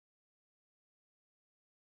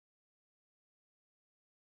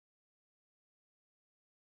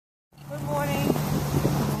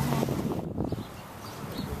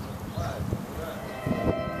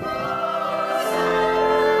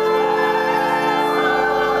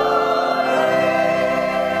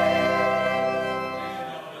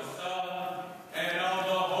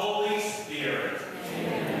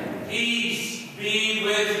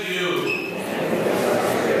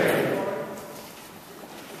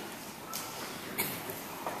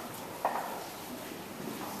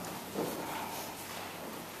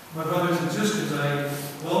My brothers and sisters, I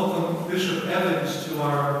welcome Bishop Evans to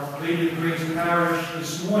Our Lady of Grace Parish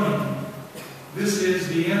this morning. This is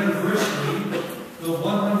the anniversary, the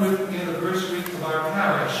 100th anniversary of our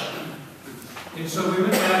parish. And so we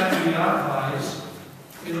went back to the archives,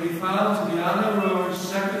 and we found the Honorary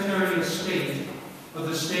Secretary of State of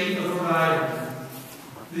the state of Rhode Island,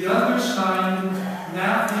 the undersigned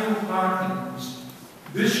Matthew Harkins,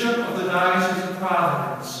 Bishop of the Diocese of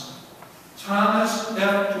Providence, Thomas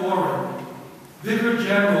F. Doran, Vicar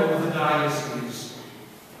General of the Diocese,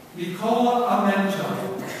 Nicola Amento,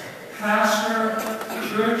 Pastor,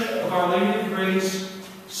 Church of Our Lady of Grace,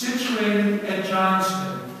 situated at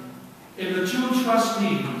Johnston, and the two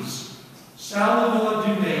trustees, Salvador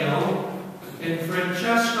Dumeo and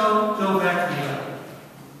Francesco Del Vecchio,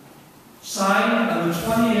 signed on the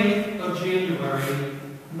 28th of January,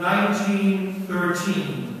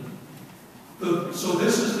 1913. So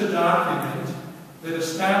this is the document that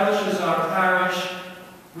establishes our parish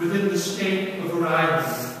within the state of Rhode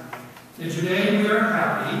Island. And today we are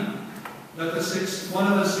happy that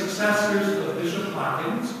one of the successors of Bishop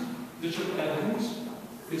Hawkins, Bishop Evans,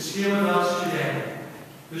 is here with us today.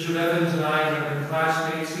 Bishop Evans and I have been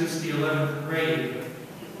classmates since the 11th grade.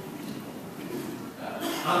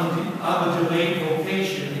 I'm a delayed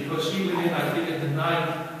vocation because he went in, I think, in the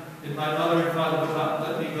 9th, and my mother and father would not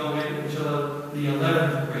let me go in until the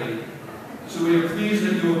 11th grade. So we are pleased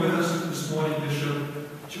that you are with us this morning,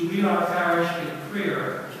 Bishop, to lead our parish in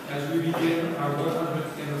prayer as we begin our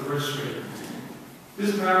 100th anniversary.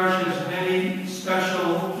 This parish has many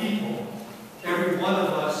special people. Every one of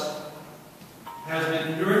us has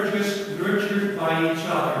been nurtured by each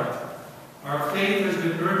other. Our faith has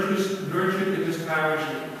been nurtured in this parish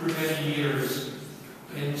for many years.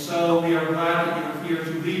 And so we are glad that you are here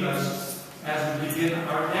to lead us as we begin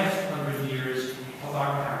our next 100 years of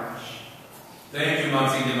our parish. Thank you,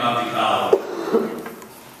 Msgr. Montecalvo.